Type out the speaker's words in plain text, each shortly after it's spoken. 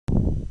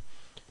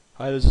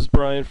Hi, this is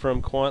Brian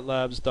from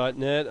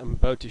quantlabs.net. I'm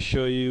about to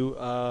show you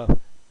an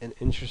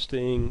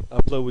interesting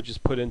upload we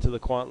just put into the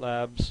Quant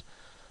Labs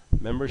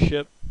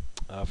membership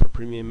for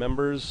premium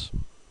members.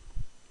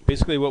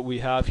 Basically what we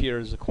have here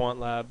is the Quant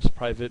Labs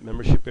private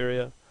membership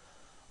area.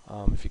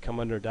 If you come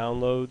under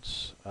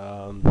downloads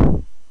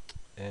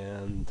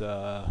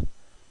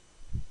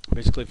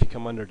basically if you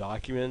come under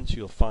documents,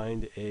 you'll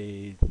find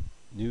a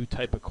new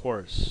type of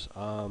course.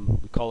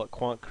 We call it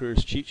Quant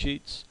Careers Cheat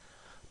Sheets.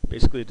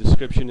 Basically the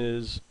description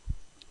is,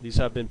 these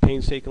have been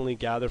painstakingly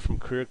gathered from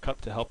Career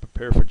Cup to help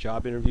prepare for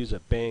job interviews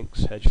at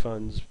banks, hedge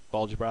funds,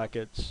 bulge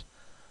brackets,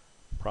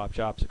 prop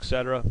shops,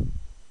 etc.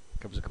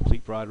 Covers a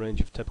complete broad range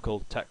of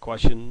typical tech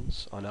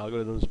questions on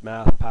algorithms,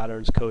 math,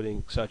 patterns,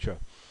 coding, etc.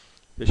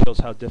 This shows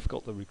how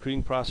difficult the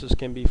recruiting process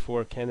can be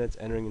for candidates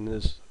entering in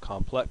this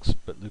complex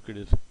but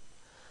lucrative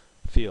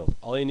field.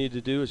 All you need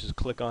to do is just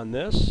click on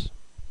this,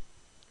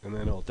 and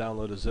then it'll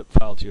download a zip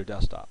file to your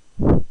desktop.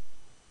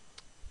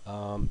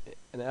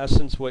 In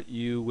essence, what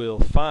you will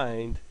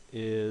find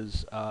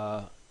is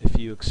if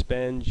you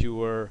expand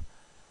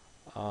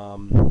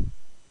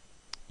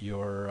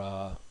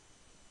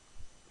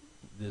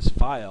this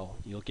file,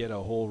 you'll get a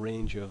whole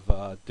range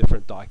of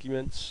different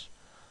documents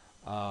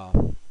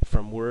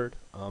from Word.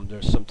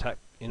 There's some tech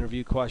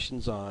interview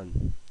questions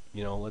on,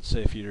 let's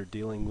say if you're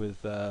dealing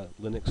with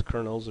Linux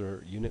kernels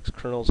or Unix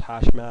kernels,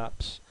 hash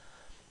maps,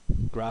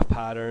 graph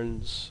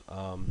patterns,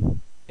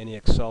 any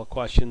Excel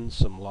questions,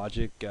 some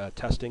logic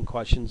testing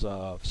questions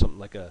of something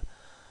like a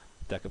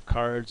deck of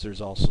cards. There's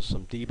also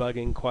some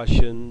debugging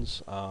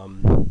questions.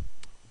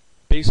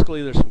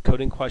 Basically, there's some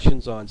coding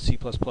questions on C++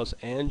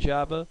 and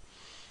Java.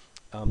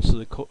 So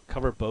they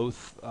cover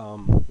both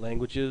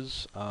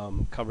languages.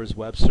 Covers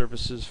web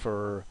services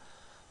for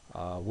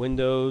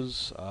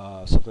Windows,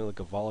 something like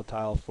a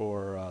volatile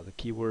for the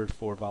keyword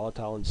for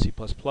volatile in C++,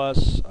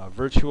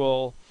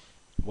 virtual.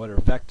 What are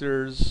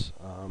vectors?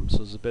 So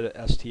there's a bit of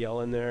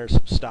STL in there,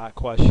 some stat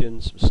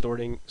questions, some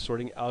sorting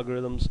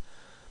algorithms,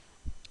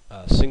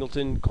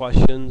 singleton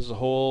questions, a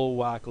whole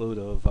whack load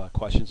of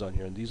questions on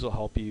here. And these will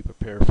help you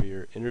prepare for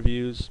your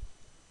interviews,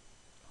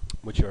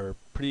 which are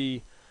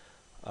pretty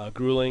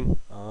grueling.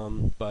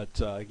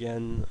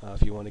 Again,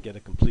 if you want to get a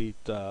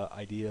complete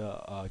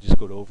idea, just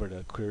go over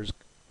to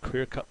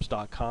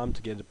careercups.com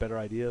to get a better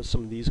idea.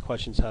 Some of these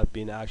questions have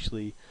been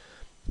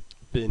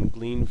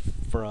gleaned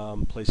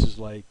from places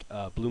like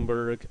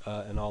Bloomberg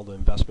and all the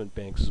investment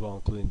banks as well,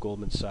 including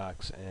Goldman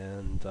Sachs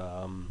and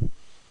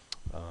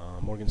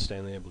Morgan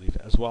Stanley, I believe,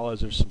 as well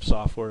as there's some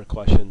software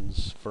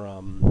questions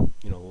from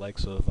the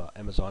likes of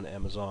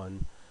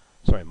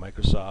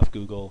Microsoft,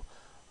 Google.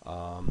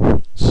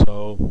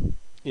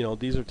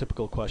 These are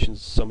typical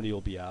questions somebody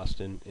will be asked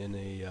in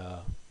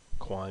a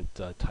quant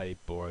type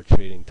or a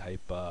trading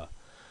type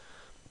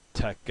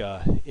tech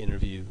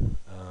interview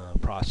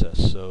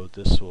process. So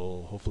this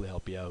will hopefully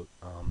help you out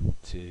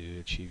to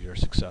achieve your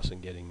success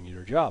in getting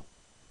your job.